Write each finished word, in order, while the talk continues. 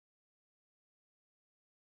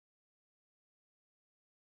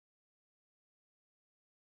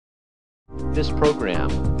This program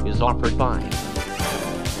is offered by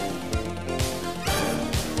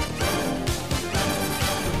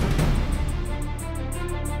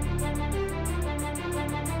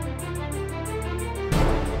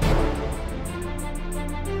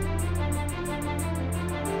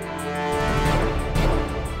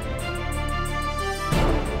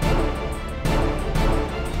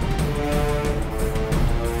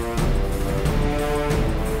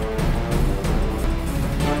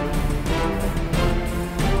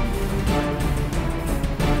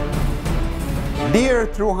Dear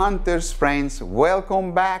thru hunters friends,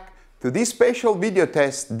 welcome back to this special video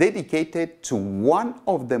test dedicated to one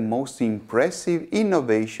of the most impressive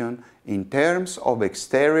innovations in terms of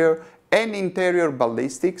exterior and interior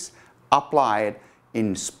ballistics applied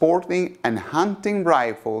in sporting and hunting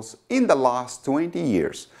rifles in the last 20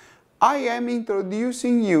 years. I am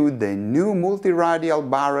introducing you the new multiradial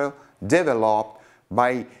barrel developed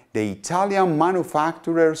by the Italian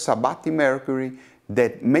manufacturer Sabatti Mercury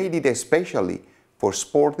that made it especially for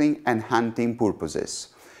sporting and hunting purposes.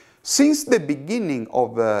 Since the beginning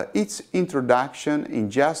of its introduction in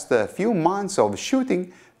just a few months of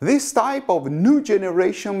shooting, this type of new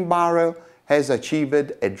generation barrel has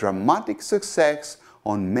achieved a dramatic success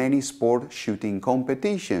on many sport shooting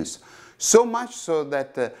competitions. So much so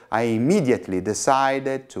that I immediately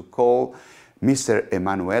decided to call Mr.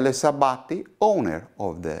 Emanuele Sabatti, owner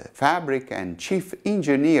of the fabric and chief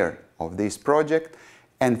engineer of this project,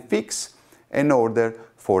 and fix an order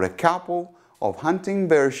for a couple of hunting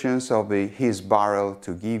versions of his barrel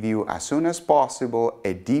to give you as soon as possible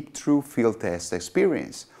a deep thru field test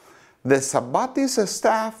experience. The Sabatti's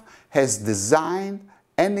staff has designed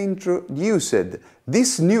and introduced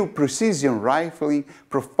this new precision rifling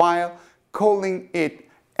profile, calling it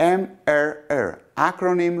MRR,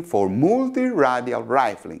 acronym for multiradial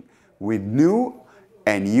rifling, with new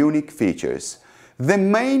and unique features. The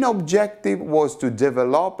main objective was to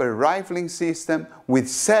develop a rifling system with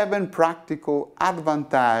 7 practical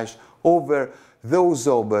advantages over those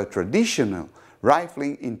of traditional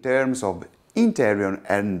rifling in terms of interior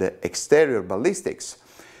and exterior ballistics.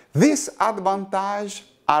 These advantages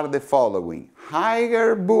are the following: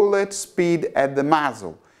 higher bullet speed at the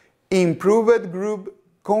muzzle, improved group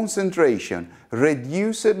concentration,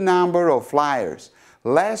 reduced number of fliers,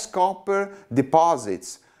 less copper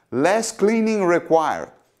deposits, less cleaning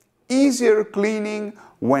required, easier cleaning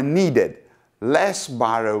when needed, less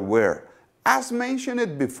barrel wear. As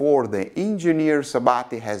mentioned before, the engineer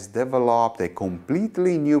Sabatti has developed a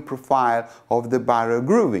completely new profile of the barrel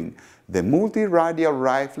grooving, the multiradial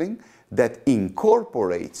rifling that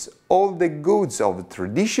incorporates all the goods of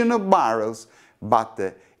traditional barrels, but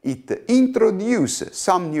it introduces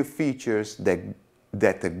some new features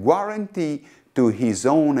that guarantee to his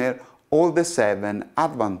owner all the 7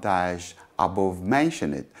 advantages above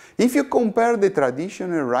mentioned. If you compare the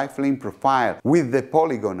traditional rifling profile with the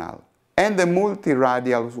polygonal and the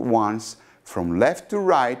multiradial ones from left to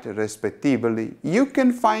right respectively, you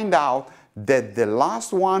can find out that the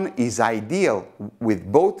last one is ideal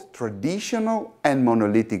with both traditional and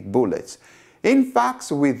monolithic bullets. In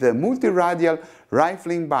fact, with the multiradial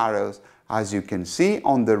rifling barrels, as you can see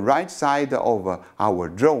on the right side of our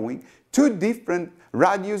drawing, 2 different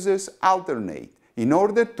radiuses alternate in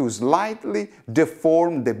order to slightly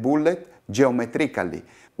deform the bullet geometrically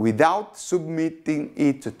without submitting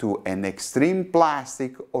it to an extreme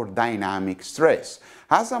plastic or dynamic stress.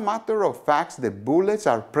 As a matter of fact, the bullets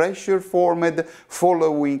are pressure formed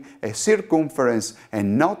following a circumference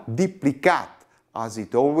and not deeply cut, as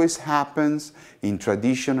it always happens in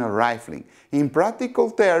traditional rifling. In practical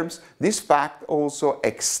terms, this fact also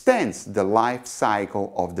extends the life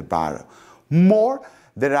cycle of the barrel. More,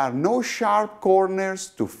 there are no sharp corners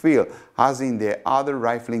to fill, as in the other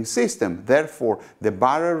rifling system. Therefore, the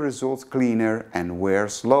barrel results cleaner and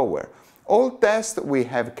wears slower. All tests we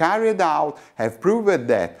have carried out have proven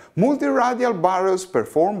that multiradial barrels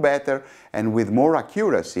perform better and with more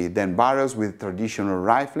accuracy than barrels with traditional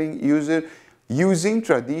rifling using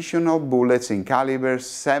traditional bullets in caliber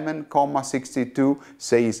 7,62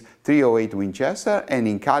 says .308 Winchester and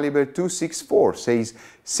in caliber .264 says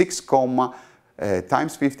 6,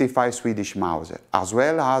 times 55 Swedish Mauser, as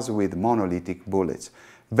well as with monolithic bullets.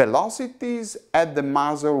 Velocities at the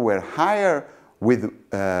muzzle were higher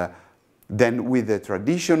than with the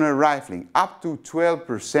traditional rifling, up to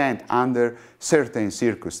 12% under certain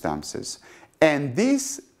circumstances, and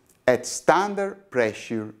this at standard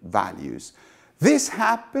pressure values. This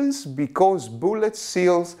happens because bullet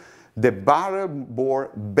seals the barrel bore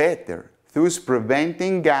better, thus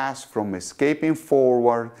preventing gas from escaping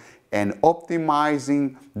forward and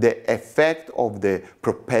optimizing the effect of the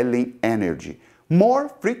propelling energy. More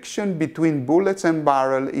friction between bullets and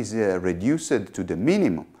barrel is reduced to the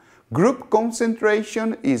minimum. Group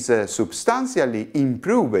concentration is substantially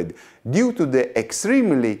improved due to the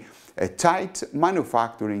extremely tight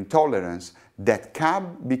manufacturing tolerance that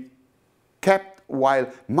can be kept while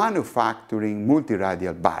manufacturing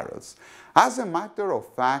multiradial barrels. As a matter of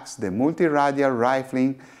fact, the multiradial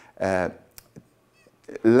rifling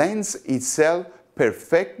lends itself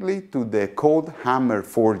perfectly to the cold hammer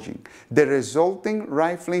forging. The resulting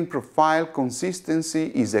rifling profile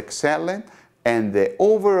consistency is excellent and the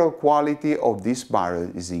overall quality of this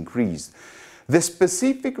barrel is increased. The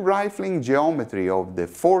specific rifling geometry of the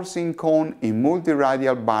forcing cone in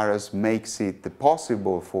multiradial barrels makes it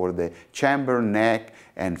possible for the chamber neck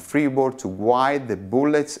and freebore to guide the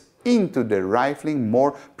bullets into the rifling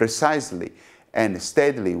more precisely and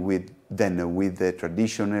steadily than with the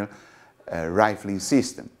traditional rifling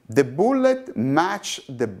system. The bullet matches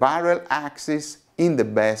the barrel axis in the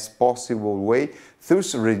best possible way,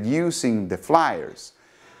 thus reducing the fliers.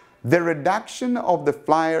 The reduction of the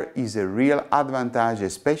flyer is a real advantage,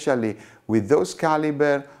 especially with those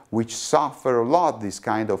caliber which suffer a lot this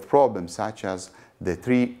kind of problem, such as the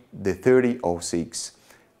 30-06.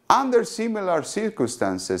 Under similar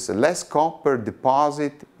circumstances, less copper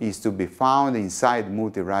deposit is to be found inside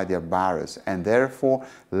multiradial barrels, and therefore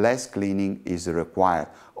less cleaning is required.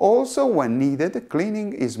 Also, when needed,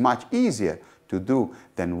 cleaning is much easier to do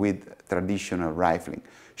than with traditional rifling.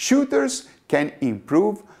 Shooters can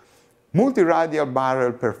improve multiradial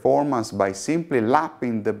barrel performance by simply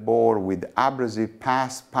lapping the bore with abrasive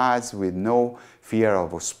pads with no fear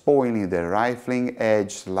of spoiling the rifling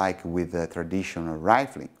edge like with the traditional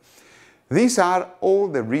rifling. These are all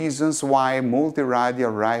the reasons why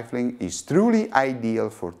multiradial rifling is truly ideal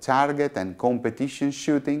for target and competition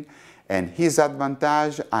shooting, and his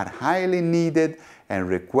advantages are highly needed and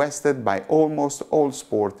requested by almost all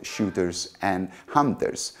sport shooters and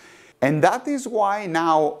hunters. And that is why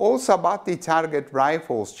now all Sabatti target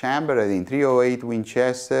rifles chambered in .308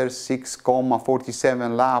 Winchester,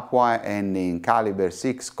 6.47 Lapua and in caliber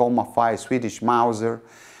 6.5 Swedish Mauser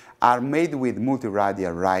are made with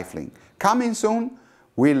multiradial rifling. Coming soon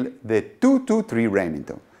will the 223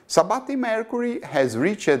 Remington. Sabatti Mercury has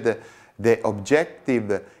reached the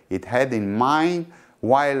objective it had in mind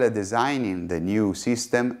while designing the new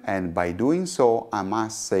system, and by doing so I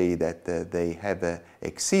must say that they have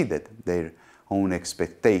exceeded their own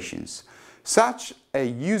expectations. Such a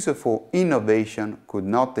useful innovation could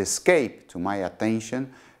not escape to my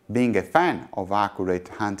attention, being a fan of accurate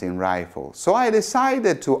hunting rifles. So I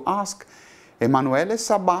decided to ask Emanuele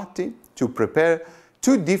Sabatti to prepare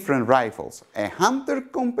two different rifles, a hunter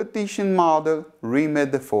competition model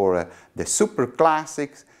rimmed for the super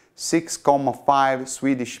classic 6.5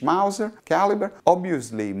 Swedish Mauser caliber,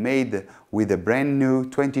 obviously made with a brand new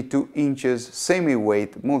 22 inches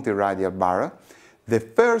semi-weight multiradial barrel, the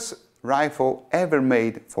first rifle ever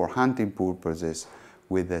made for hunting purposes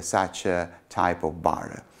with such a type of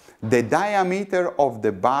barrel. The diameter of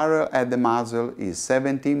the barrel at the muzzle is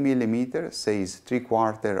 17 mm, says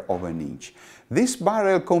 3/4 of an inch. This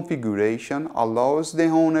barrel configuration allows the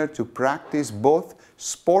owner to practice both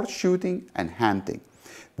sport shooting and hunting.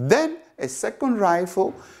 Then a second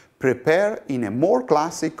rifle prepared in a more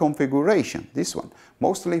classic configuration, this one,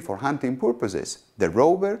 mostly for hunting purposes, the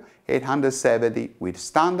Rover 870 with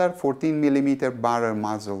standard 14 mm barrel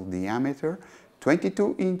muzzle diameter,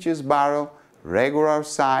 22 inches barrel, regular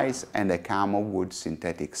size and a camo wood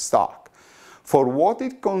synthetic stock. For what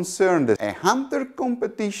it concerned a hunter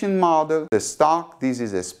competition model, the stock, this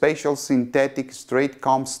is a special synthetic straight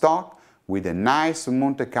comb stock with a nice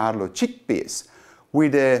Monte Carlo chickpeas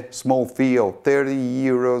with a small fee of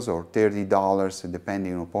 €30 or $30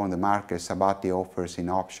 depending upon the market. Sabatti offers in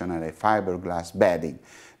optional a fiberglass bedding.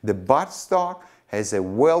 The buttstock has a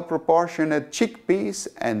well-proportioned chickpeas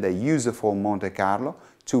and a useful Monte Carlo,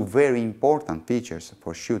 two very important features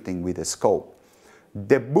for shooting with a scope.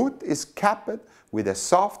 The boot is capped with a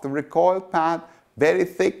soft recoil pad, very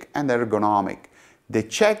thick and ergonomic. The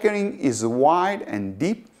checkering is wide and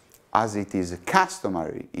deep as it is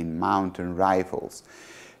customary in mountain rifles.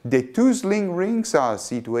 The two sling rings are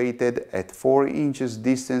situated at 4 inches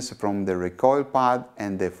distance from the recoil pad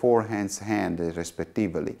and the forehand hand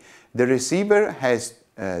respectively. The receiver has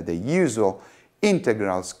the usual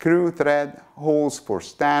integral screw thread holes for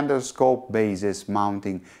standard scope bases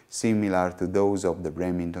mounting similar to those of the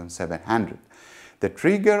Remington 700. The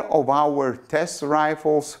trigger of our test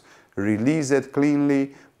rifles released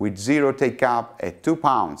cleanly with zero take-up at 2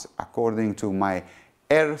 pounds according to my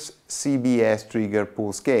RCBS trigger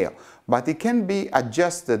pull scale, but it can be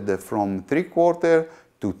adjusted from 3/4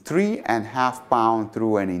 to 3.5 pounds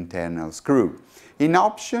through an internal screw. In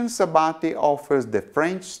options, Sabatti offers the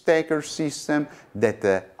French stacker system that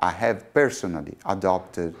I have personally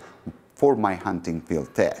adopted for my hunting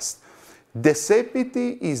field test. The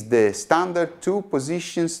safety is the standard 2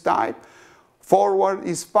 positions type. Forward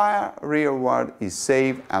is fire, rearward is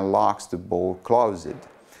safe and locks the bolt closed.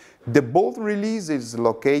 The bolt release is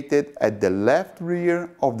located at the left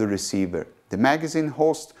rear of the receiver. The magazine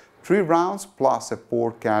hosts 3 rounds plus a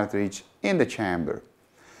 4 cartridge in the chamber.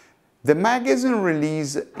 The magazine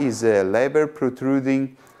release is a lever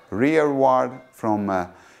protruding rearward from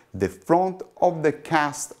the front of the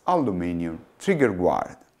cast aluminum trigger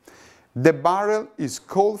guard. The barrel is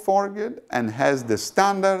cold-forged and has the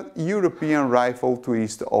standard European rifle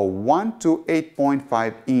twist of 1 to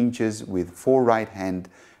 8.5 inches with 4 right-hand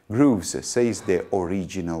grooves, says the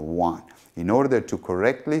original one, in order to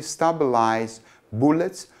correctly stabilize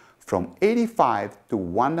bullets from 85 to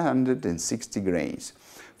 160 grains.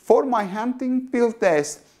 For my hunting field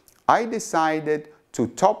test, I decided to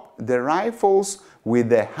top the rifles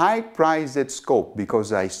with a high-priced scope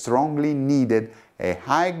because I strongly needed a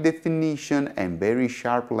high definition and very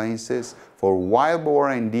sharp lenses for wild boar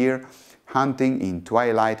and deer hunting in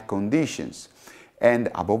twilight conditions, and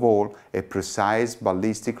above all, a precise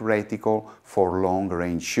ballistic reticle for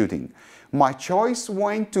long-range shooting. My choice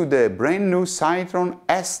went to the brand new Citron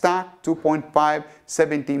S-TAC 2.5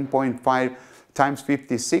 17.5 x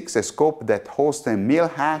 56, a scope that hosts a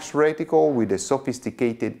mil-hash reticle with a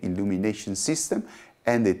sophisticated illumination system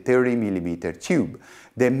and a 30mm tube.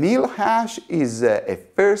 The mil-hash is a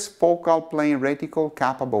first focal plane reticle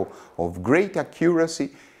capable of great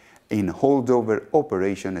accuracy in holdover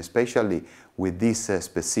operation, especially with this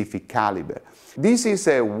specific caliber. This is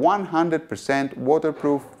a 100%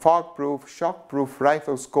 waterproof, fog-proof, shock-proof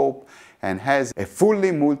rifle scope and has a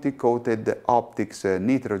fully multi-coated optics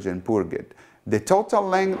nitrogen purged. The total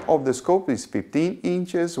length of the scope is 15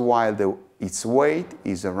 inches, while its weight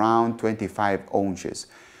is around 25 ounces.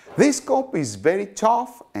 This scope is very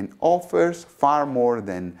tough and offers far more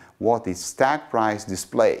than what its tag price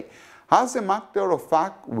display. As a matter of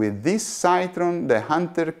fact, with this Citron, the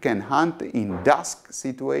hunter can hunt in dusk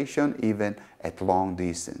situation even at long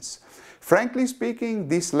distance. Frankly speaking,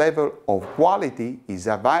 this level of quality is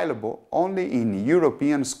available only in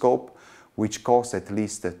European scope, which costs at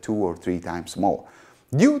least 2 or 3 times more.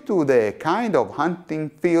 Due to the kind of hunting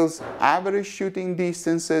fields, average shooting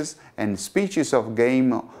distances, and species of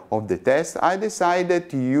game of the test, I decided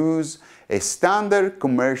to use a standard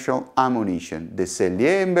commercial ammunition, the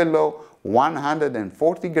sellier&bellot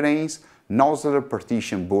 140 grains nozzle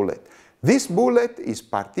partition bullet. This bullet is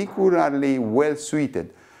particularly well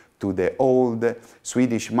suited to the old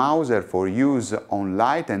Swedish Mauser for use on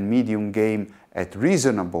light and medium game at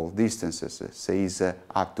reasonable distances, says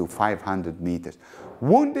up to 500 meters.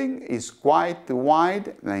 Wounding is quite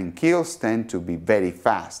wide and kills tend to be very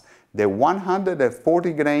fast. The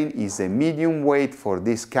 140 grain is a medium weight for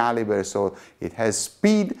this caliber, so it has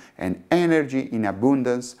speed and energy in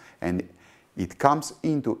abundance, and it comes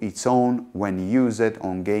into its own when used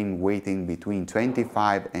on game weighing between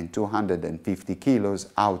 25 and 250 kilos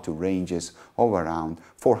out to ranges of around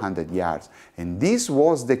 400 yards. And this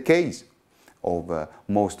was the case of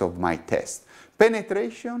most of my tests.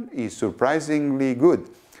 Penetration is surprisingly good.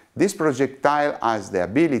 This projectile has the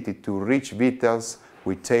ability to reach victims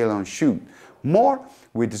with tail on shoot. More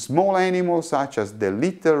with small animals such as the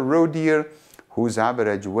little roe deer, whose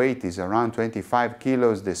average weight is around 25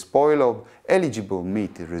 kilos, the spoil of eligible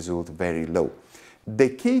meat results very low. The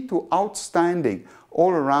key to outstanding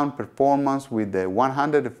all-around performance with the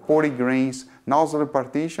 140 grains nozzle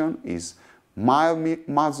partition is mild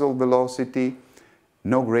muzzle velocity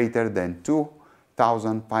no greater than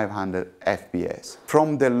 2,500 FPS.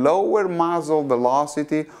 From the lower muzzle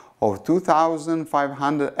velocity of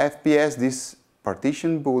 2,500 FPS, this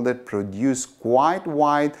partition bullet produced quite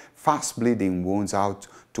wide, fast-bleeding wounds out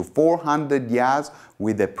to 400 yards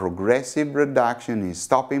with a progressive reduction in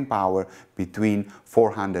stopping power between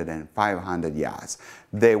 400 and 500 yards.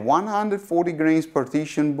 The 140 grains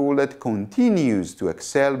partition bullet continues to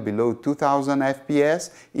excel below 2000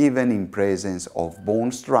 FPS even in presence of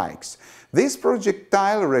bone strikes. This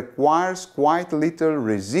projectile requires quite little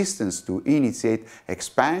resistance to initiate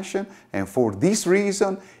expansion, and for this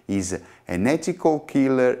reason is an ethical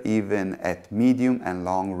killer even at medium and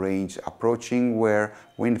long range approaching, where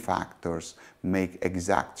wind factors make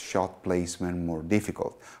exact shot placement more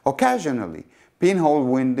difficult. Occasionally, pinhole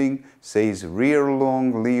winding, says rear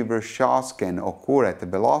long lever shots, can occur at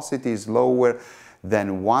velocities lower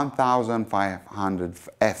than 1500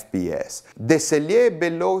 FPS. The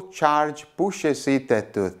sellier&bellot charge pushes it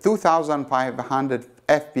at 2500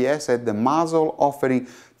 FPS at the muzzle, offering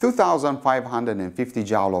 2550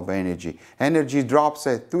 joule of energy. Energy drops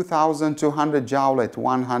at 2200 joule at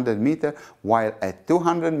 100 meter, while at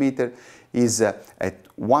 200 meter is at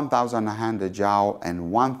 1100 joule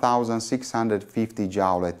and 1650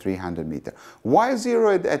 joule at 300 meter. While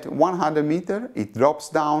zero at 100 meter, it drops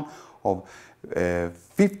down of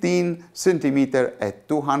 15 centimeter at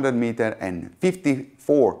 200 meter and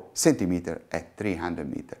 54 centimeter at 300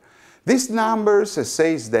 meter. This number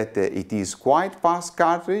says that it is quite fast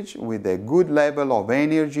cartridge with a good level of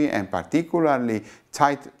energy and particularly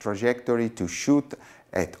tight trajectory to shoot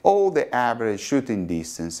at all the average shooting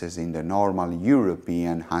distances in the normal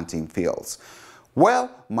European hunting fields. Well,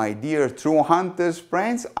 my dear true hunters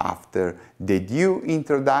friends, after the due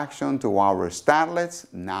introduction to our starlets,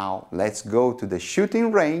 now let's go to the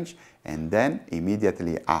shooting range and then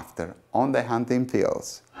immediately after on the hunting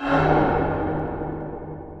fields.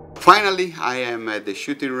 Finally, I am at the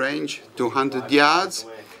shooting range, 200 yards.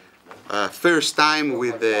 First time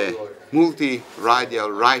with the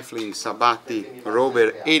multi-radial rifling Sabatti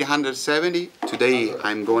Rover 870. Today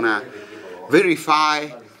I'm gonna verify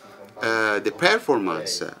the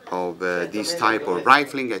performance of this type of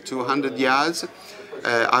rifling at 200 yards.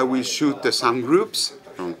 I will shoot some groups,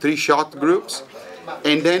 from 3-shot groups,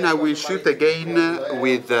 and then I will shoot again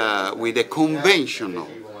with a conventional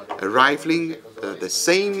rifling, the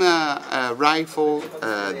same rifle,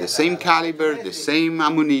 the same caliber, the same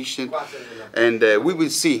ammunition, and we will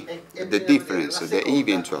see the difference, the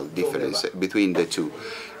eventual difference between the two.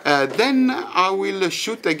 Then I will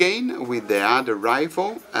shoot again with the other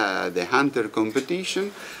rifle, the hunter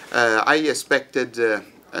competition. I expected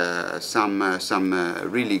some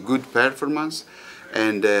really good performance,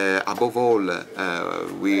 and above all,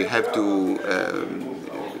 we have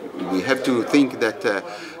to think that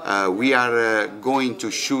we are going to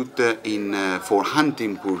shoot for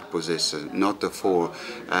hunting purposes, not for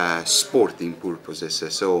sporting purposes.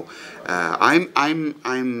 So I'm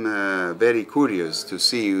very curious to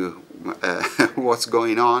see what's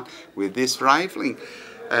going on with this rifling.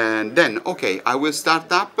 And then, okay, I will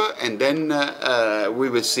start up and then we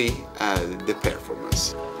will see the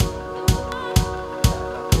performance.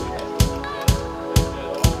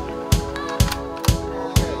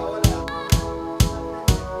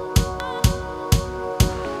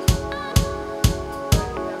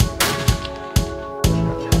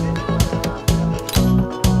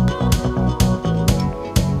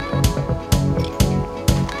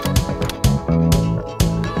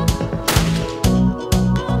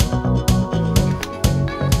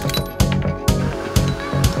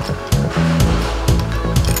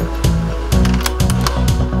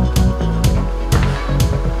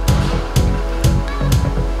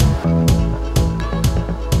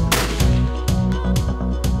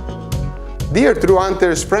 Dear true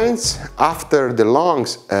hunters friends, after the long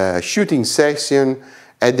shooting session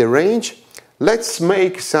at the range, let's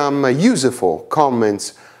make some useful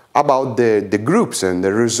comments about the groups and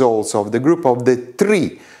the results of the group of the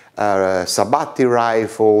 3 Sabatti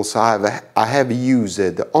rifles I have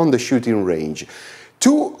used on the shooting range.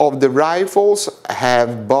 2 of the rifles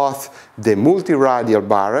have both the multiradial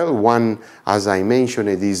barrel. One, as I mentioned,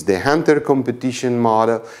 it is the hunter competition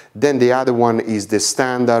model. Then the other one is the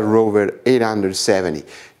standard Rover 870.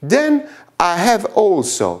 Then I have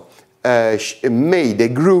also made a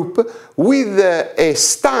group with a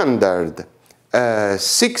standard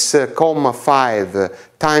 6,5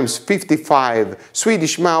 times 55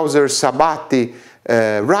 Swedish Mauser Sabatti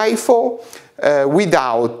rifle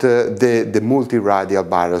without the multiradial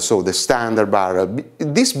barrel, so the standard barrel.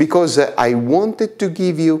 This because I wanted to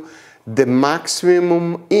give you the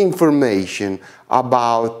maximum information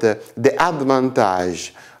about the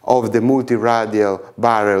advantage of the multiradial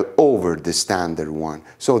barrel over the standard one.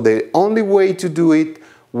 So the only way to do it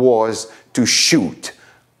was to shoot.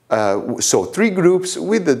 So 3 groups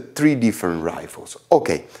with the 3 different rifles.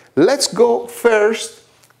 Okay, let's go first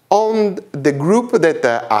on the group that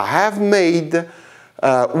I have made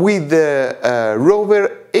with the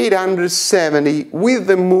Rover 870 with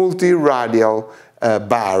the multiradial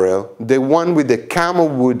barrel, the one with the camel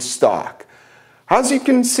wood stock. As you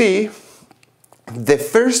can see, the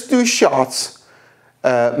first 2 shots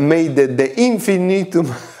made the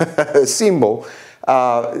infinitum symbol.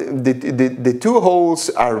 The 2 holes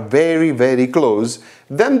are very, very close.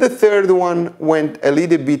 Then the third one went a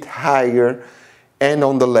little bit higher and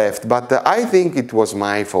on the left, but I think it was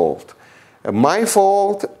my fault.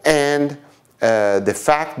 And the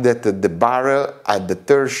fact that the barrel at the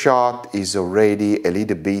third shot is already a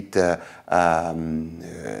little bit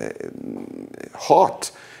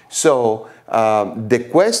hot. So the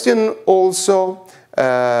question also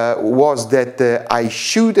was that I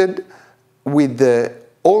shooted with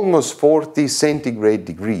almost 40 centigrade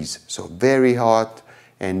degrees, so very hot,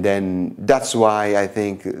 and then that's why I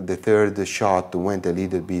think the third shot went a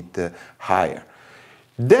little bit higher.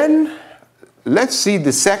 Then let's see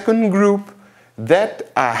the second group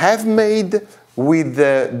that I have made with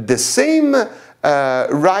the same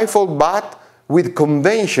rifle but with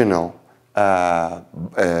conventional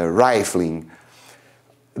rifling.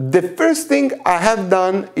 The first thing I have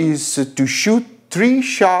done is to shoot 3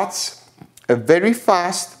 shots very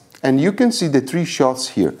fast, and you can see the 3 shots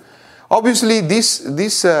here. Obviously,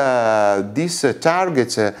 these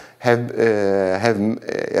targets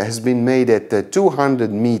has been made at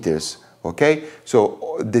 200 meters. Okay,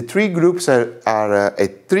 so the 3 groups are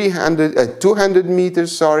at 200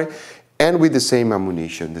 meters, sorry, and with the same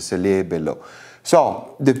ammunition, the sellier&bellot.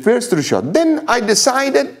 So the first 3 shots. Then I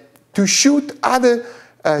decided to shoot other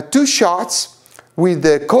 2 shots with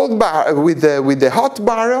the with the hot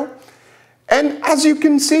barrel, and as you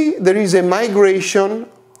can see, there is a migration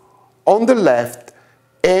on the left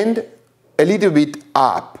and a little bit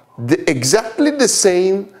up. Exactly the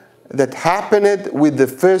same that happened with the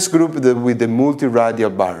first group with the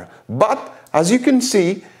multiradial barrel. But as you can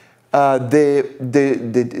see, the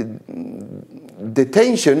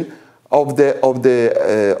tension of the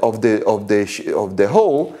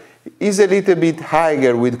hole is a little bit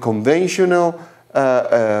higher with conventional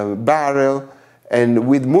barrel, and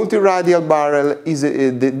with multiradial barrel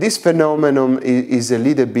this phenomenon is a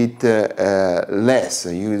little bit less.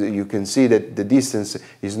 You can see that the distance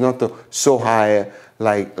is not so high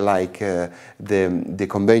like the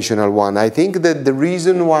conventional one. I think that the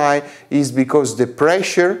reason why is because the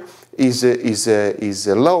pressure is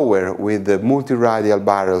lower with the multiradial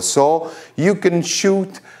barrel, so you can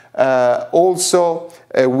shoot also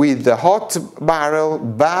with the hot barrel,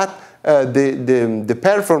 but the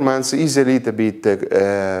performance is a little bit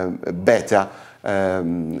better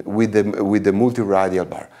with the multiradial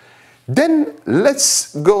barrel. Then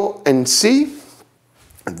let's go and see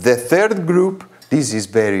the third group. This is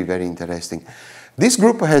very, very interesting. This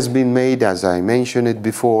group has been made, as I mentioned it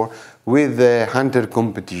before, with the hunter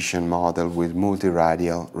competition model with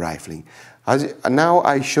multiradial rifling. Now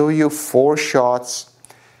I show you 4 shots.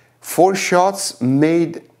 4 shots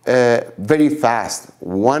made very fast,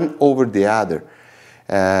 one over the other.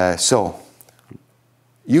 So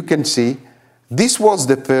you can see this was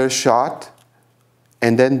the first shot,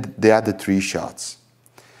 and then the other 3 shots.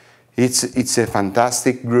 It's a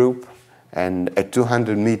fantastic group, and at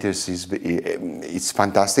 200 meters it's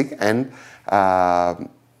fantastic, and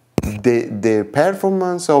the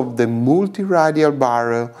performance of the multiradial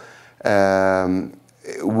barrel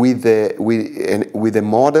with a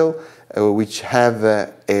model which have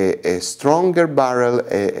a stronger barrel,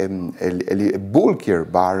 a bulkier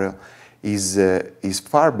barrel, is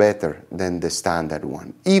far better than the standard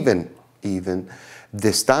one. Even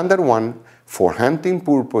the standard one for hunting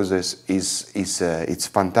purposes it's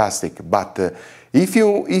fantastic. But if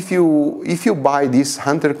you buy this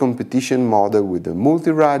hunter competition model with the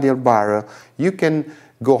multiradial barrel, you can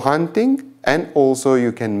go hunting, and also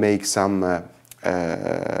you can make some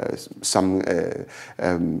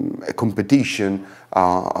competition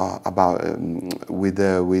about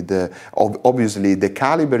obviously the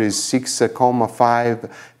caliber is 6.5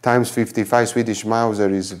 times 55 Swedish Mauser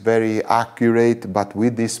is very accurate, but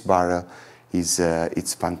with this barrel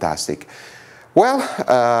it's fantastic. Well,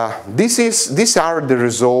 these are the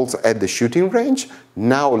results at the shooting range.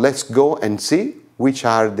 Now let's go and see which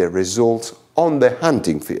are the results on the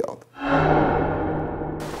hunting field.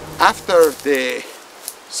 After the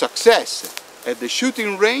success at the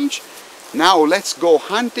shooting range, now let's go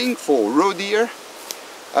hunting for roe deer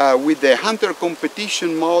with the hunter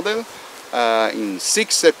competition model in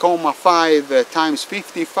 6.5 times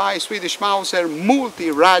 55 Swedish Mauser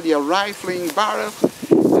multi-radial rifling barrel.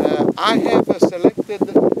 I have selected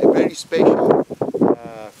a very special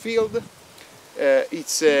field.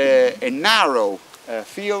 It's a narrow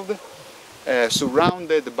field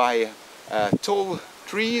surrounded by tall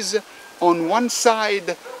trees. On one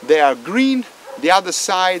side they are green, the other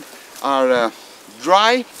side are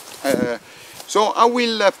dry. So I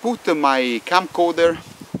will put my camcorder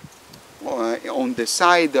on the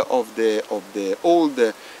side of the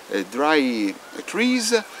old dry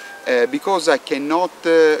trees because I cannot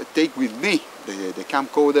take with me the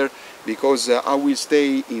camcorder, because I will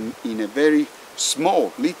stay in a very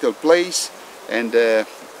small little place, and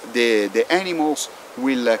the animals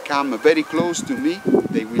will come very close to me.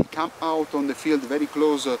 They will come out on the field very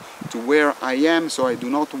close to where I am, so I do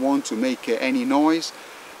not want to make any noise.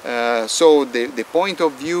 So the point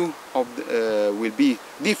of view of will be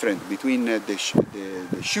different between the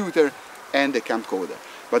shooter and the camcorder.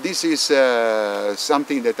 But this is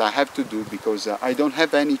something that I have to do because I don't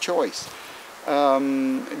have any choice.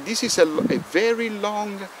 This is a very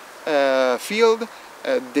long field.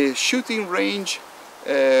 The shooting range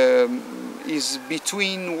is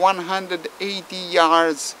between 180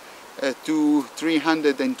 yards to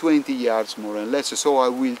 320 yards more or less. So I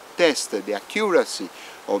will test the accuracy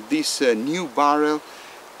of this new barrel,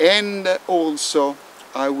 and also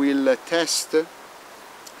I will test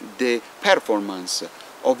the performance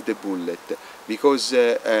of the bullet, because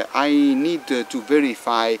I need to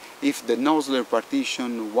verify if the nozzle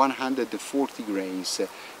partition 140 grains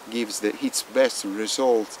gives its best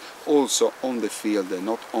results also on the field,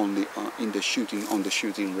 not only on the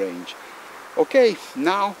shooting range. Okay,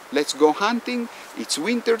 now let's go hunting. It's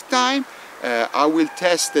winter time. I will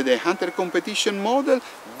test the hunter competition model,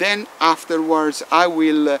 then afterwards I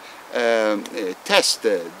will test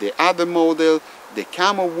the other model, the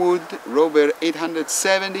camo wood Rover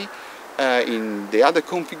 870, in the other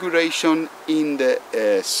configuration in the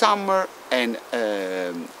summer and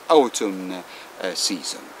autumn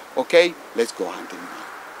season. Okay, let's go hunting now.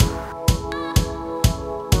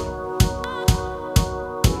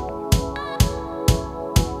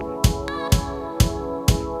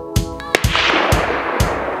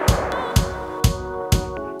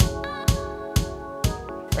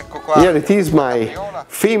 Here it is, my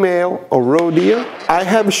female or roe deer. I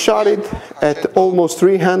have shot it at almost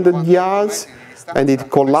 300 yards and it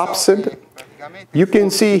collapsed. You can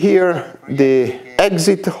see here the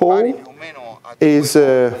exit hole is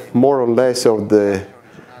more or less of the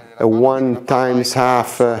 1 times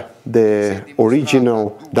half the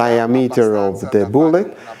original diameter of the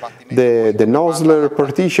bullet. The nozzle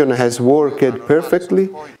partition has worked perfectly.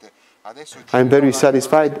 I'm very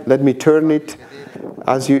satisfied. Let me turn it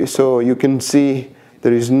so you can see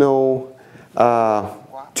there is no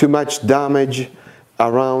too much damage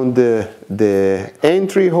around the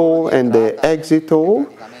entry hole and the exit hole.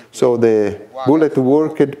 So the bullet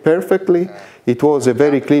worked perfectly. It was a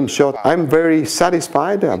very clean shot. I'm very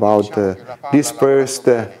satisfied about this first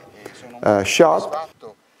shot.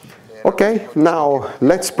 Okay, now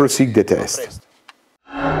let's proceed the test.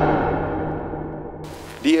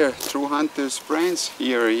 Dear True Hunters friends,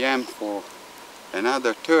 here I am for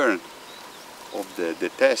another turn of the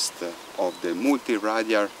test of the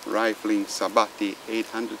multiradial rifling Sabatti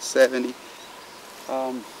 870.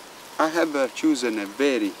 I have chosen a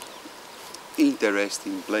very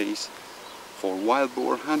interesting place for wild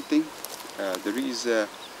boar hunting. There is a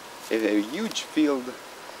huge field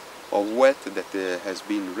of wheat that has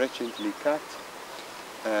been recently cut.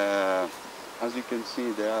 As you can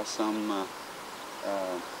see, there are some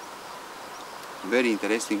very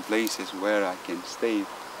interesting places where I can stay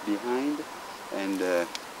behind, and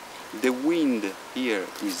the wind here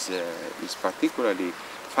is particularly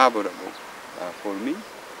favorable for me,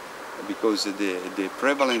 because the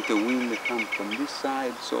prevalent wind comes from this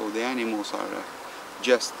side, so the animals are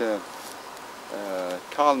just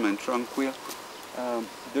calm and tranquil.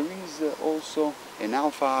 There is also an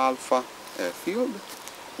alfalfa field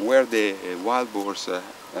where the wild boars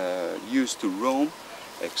used to roam,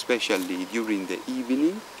 especially during the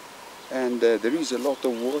evening, and there is a lot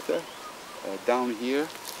of water down here.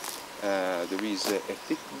 There is a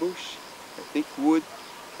thick bush, a thick wood,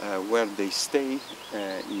 where they stay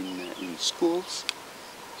in schools.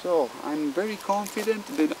 So I'm very confident.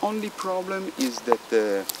 The only problem is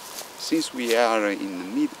that since we are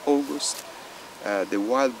in mid-August, the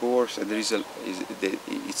wild boars,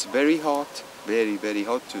 it's very hot, very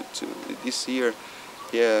hot. This year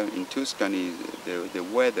here in Tuscany, the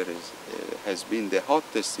weather has been the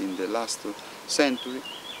hottest in the last century.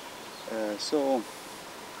 So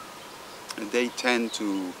they tend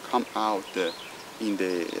to come out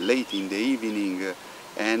late in the evening,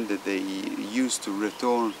 and they used to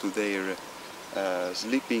return to their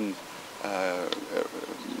sleeping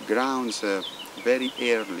grounds very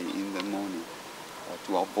early in the morning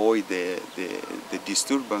to avoid the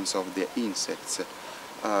disturbance of the insects.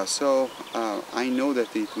 So I know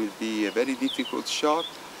that it will be a very difficult shot,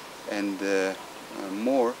 and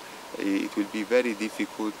more, it will be very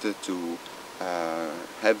difficult to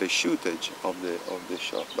have a shootage of the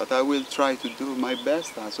shot. But I will try to do my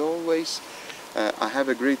best as always. I have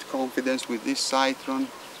a great confidence with this Citron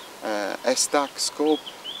S-TAC scope,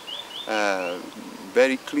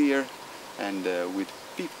 very clear, and with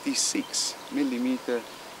 56mm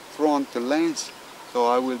front lens, so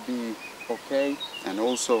I will be okay, and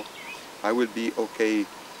also I will be okay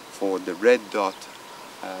for the red dot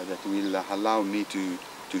that will allow me to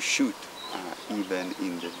shoot even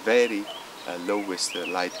in the very lowest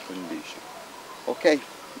light condition. Okay,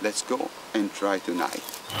 let's go and try tonight.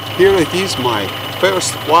 Here it is, my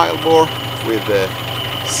first wild boar with a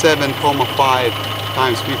 7.5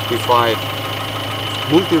 × 55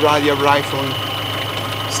 multiradial rifle,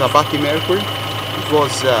 Sabatti Mercury. It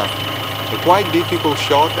was a quite difficult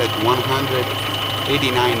shot at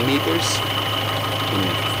 189 meters in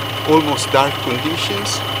almost dark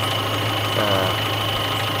conditions.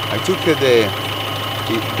 I took the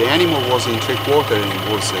animal was in 3/4 and it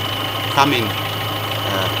was coming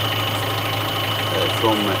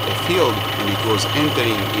from a field, and it was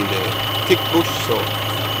entering in the thick bush, so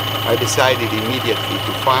I decided immediately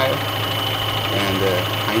to fire, and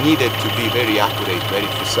I needed to be very accurate, very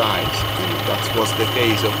precise, and that was the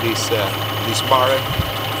case of this parrot.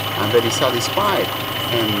 I'm very satisfied,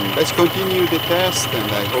 and let's continue the test,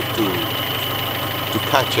 and I hope to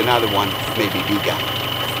catch another one, maybe bigger.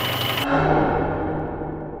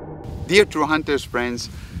 Dear True Hunters friends,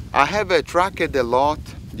 I have tracked a lot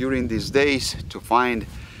during these days to find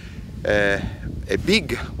a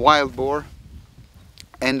big wild boar,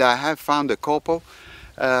 and I have found a couple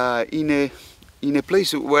in a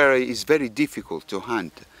place where it's very difficult to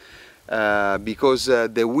hunt because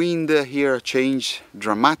the wind here changed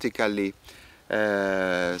dramatically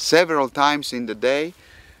several times in the day.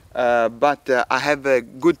 But I have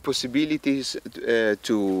good possibilities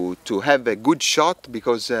to have a good shot,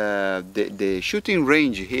 because the shooting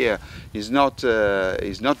range here is not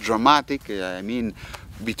dramatic. I mean,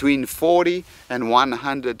 between 40 and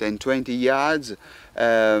 120 yards.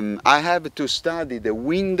 I have to study the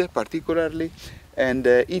wind particularly, and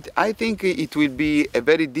I think it will be a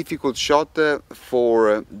very difficult shot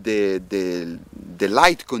for the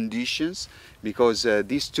light conditions, because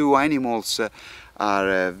these two animals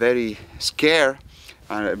are very scared,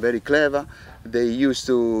 are very clever. They used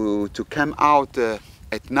to come out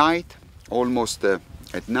at night, almost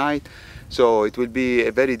at night, so it will be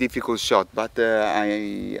a very difficult shot. But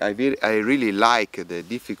I really like the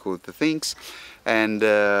difficult things, and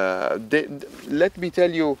let me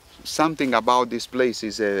tell you something about this place.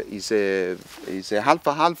 Is a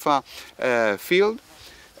alfalfa field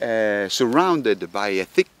surrounded by a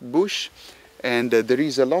thick bush. And there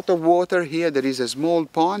is a lot of water here. There is a small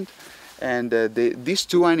pond, and these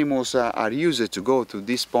two animals are used to go to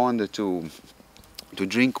this pond to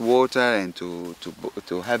drink water and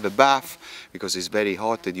to have a bath, because it's very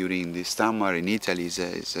hot during the summer in Italy.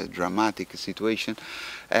 It's a dramatic situation,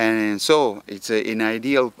 and so it's an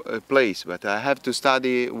ideal place. But I have to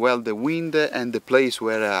study well the wind and the place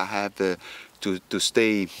where I have to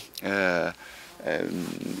stay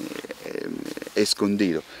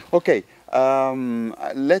escondido. Okay.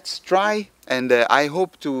 Let's try, and I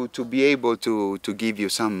hope to be able to give you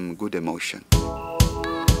some good emotion.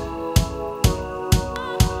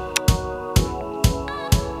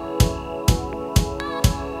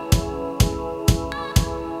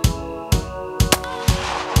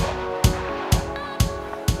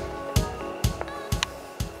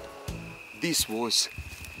 This was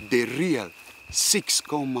the real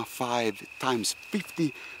 6.5 ×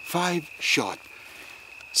 55 shot.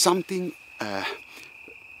 Something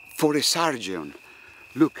for a surgeon.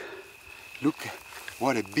 Look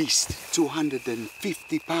what a beast.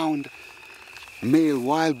 250-pound male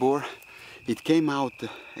wild boar. It came out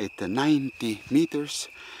at 90 meters.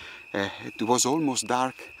 It was almost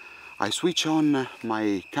dark. I switch on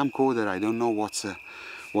my camcorder. I don't know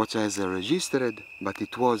what has registered, but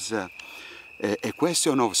it was a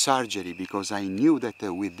question of surgery, because I knew that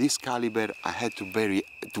with this caliber I had to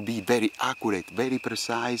be very accurate, very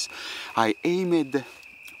precise. I aimed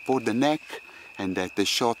for the neck, and at the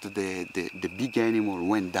shot the big animal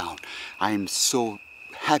went down. I am so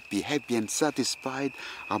happy and satisfied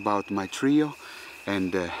about my trio,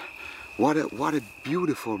 and what a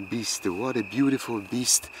beautiful beast, what a beautiful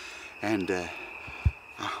beast, and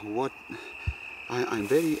I'm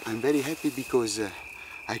very happy, because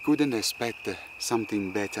I couldn't expect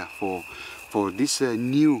something better for this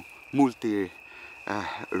new multi-radial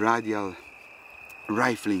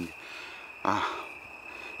rifling.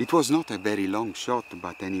 It was not a very long shot,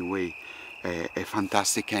 but anyway, a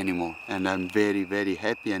fantastic animal, and I'm very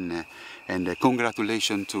happy, and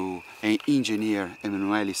congratulations to engineer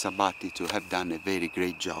Emanuele Sabatti to have done a very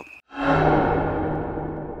great job.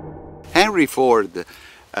 Henry Ford,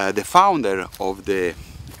 the founder of the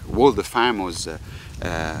world famous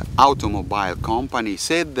automobile company,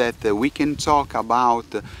 said that we can talk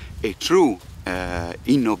about a true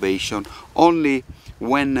innovation only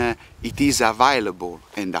when it is available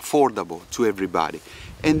and affordable to everybody.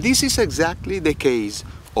 And this is exactly the case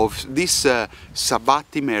of this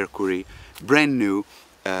Sabatti Mercury brand new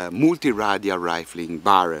multi-radial rifling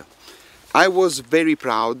barrel. I was very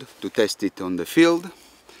proud to test it on the field,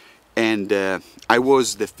 and I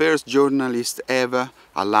was the first journalist ever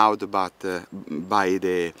allowed by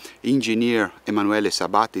the engineer Emanuele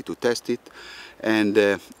Sabatti to test it, and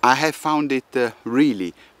I have found it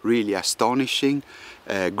really astonishing.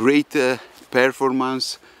 Great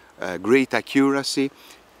performance, great accuracy,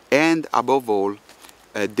 and above all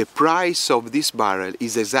the price of this barrel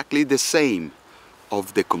is exactly the same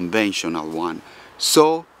of the conventional one.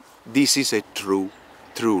 So this is a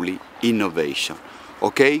truly innovation.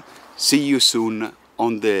 Okay, see you soon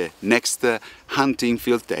on the next hunting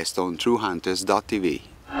field test on thruhunters.tv.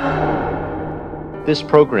 This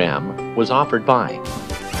program was offered by